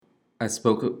I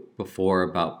spoke before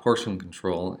about portion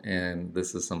control, and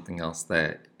this is something else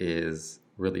that is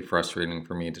really frustrating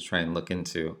for me to try and look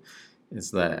into,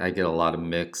 is that I get a lot of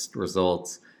mixed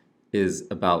results, is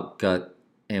about gut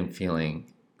and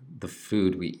feeling. The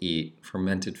food we eat,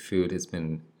 fermented food has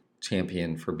been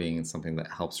championed for being something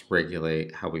that helps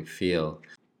regulate how we feel.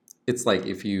 It's like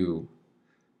if you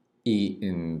eat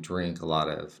and drink a lot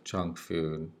of junk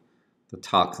food, the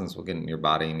toxins will get in your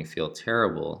body and you feel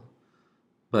terrible.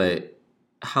 But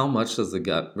how much does the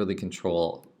gut really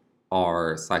control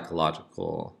our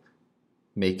psychological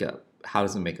makeup? How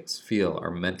does it make us feel,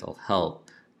 our mental health?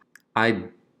 I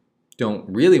don't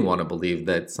really want to believe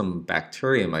that some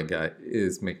bacteria in my gut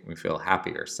is making me feel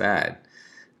happy or sad.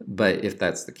 But if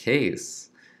that's the case,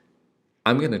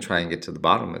 I'm going to try and get to the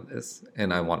bottom of this,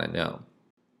 and I want to know.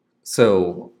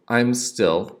 So I'm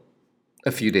still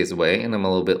a few days away, and I'm a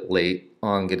little bit late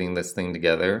on getting this thing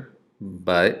together,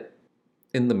 but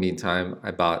in the meantime,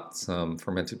 I bought some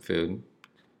fermented food.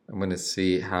 I'm going to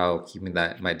see how keeping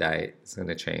that in my diet is going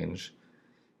to change.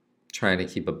 Trying to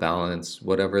keep a balance,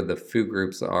 whatever the food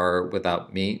groups are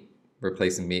without meat,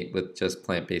 replacing meat with just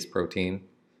plant-based protein,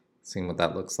 seeing what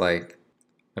that looks like.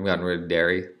 I've gotten rid of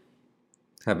dairy,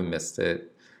 haven't missed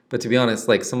it. But to be honest,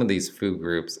 like some of these food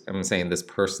groups, I'm saying this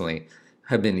personally,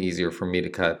 have been easier for me to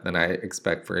cut than I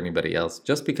expect for anybody else,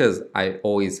 just because I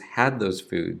always had those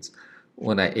foods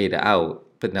when I ate out,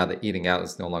 but now that eating out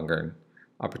is no longer an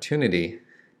opportunity,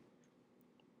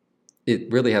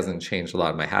 it really hasn't changed a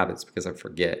lot of my habits because I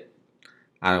forget.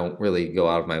 I don't really go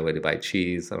out of my way to buy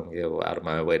cheese. I don't go out of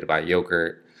my way to buy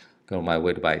yogurt, go out of my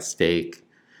way to buy steak.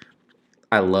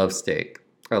 I love steak.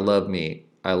 I love meat.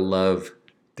 I love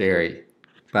dairy.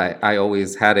 But I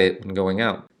always had it when going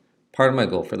out. Part of my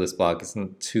goal for this blog is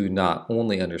to not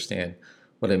only understand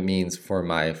what it means for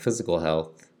my physical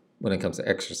health when it comes to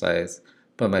exercise,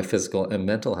 but my physical and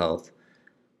mental health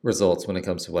results when it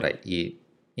comes to what I eat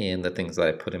and the things that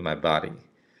I put in my body.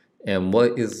 And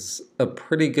what is a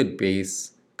pretty good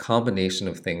base combination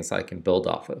of things I can build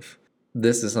off of.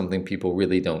 This is something people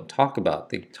really don't talk about.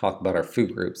 They talk about our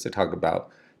food groups. They talk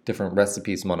about different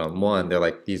recipes one-on-one. They're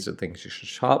like, these are things you should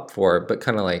shop for, but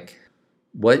kind of like,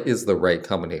 what is the right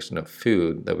combination of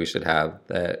food that we should have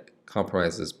that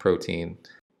compromises protein,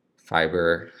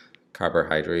 fiber,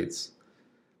 carbohydrates,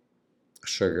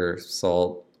 sugar,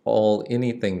 salt,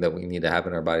 anything that we need to have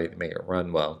in our body to make it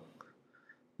run well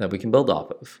that we can build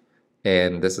off of.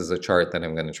 And this is a chart that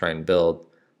I'm going to try and build.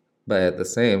 But at the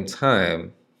same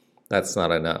time, that's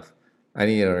not enough. I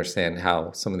need to understand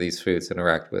how some of these foods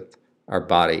interact with our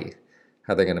body,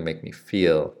 how they're going to make me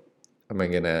feel. Am I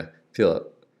going to feel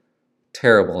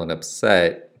terrible and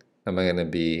upset? Am I going to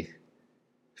be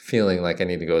feeling like I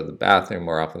need to go to the bathroom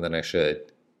more often than I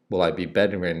should? Will I be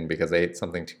bedridden because I ate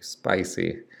something too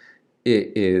spicy?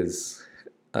 It is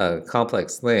a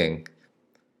complex thing.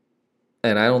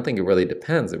 And I don't think it really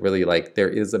depends. It really, like, there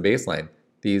is a baseline.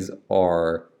 These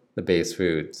are the base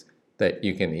foods that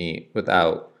you can eat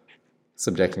without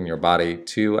subjecting your body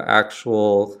to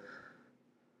actual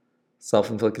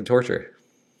self-inflicted torture.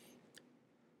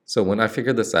 So when I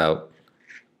figure this out,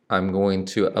 I'm going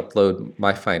to upload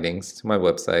my findings to my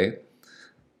website,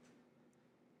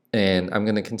 and I'm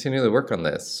going to continually work on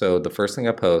this. So the first thing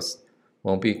I post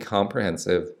won't be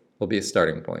comprehensive, will be a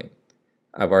starting point.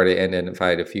 I've already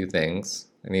identified a few things.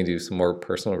 I need to do some more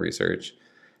personal research.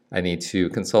 I need to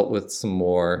consult with some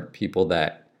more people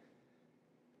that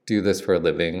do this for a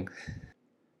living,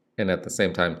 and at the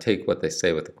same time take what they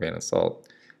say with a grain of salt,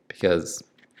 because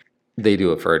they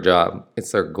do it for a job.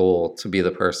 It's their goal to be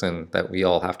the person that we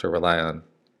all have to rely on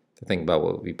to think about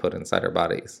what we put inside our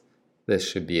bodies. This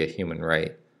should be a human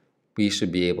right. We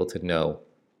should be able to know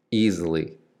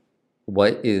easily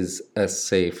what is a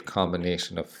safe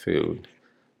combination of food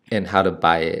and how to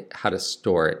buy it, how to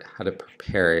store it, how to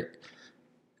prepare it,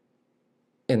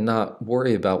 and not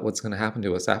worry about what's going to happen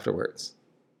to us afterwards.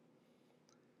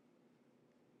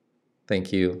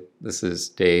 Thank you. This is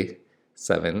day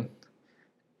 7.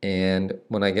 And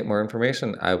when I get more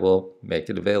information, I will make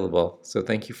it available. So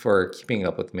thank you for keeping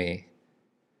up with me,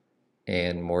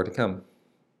 and more to come.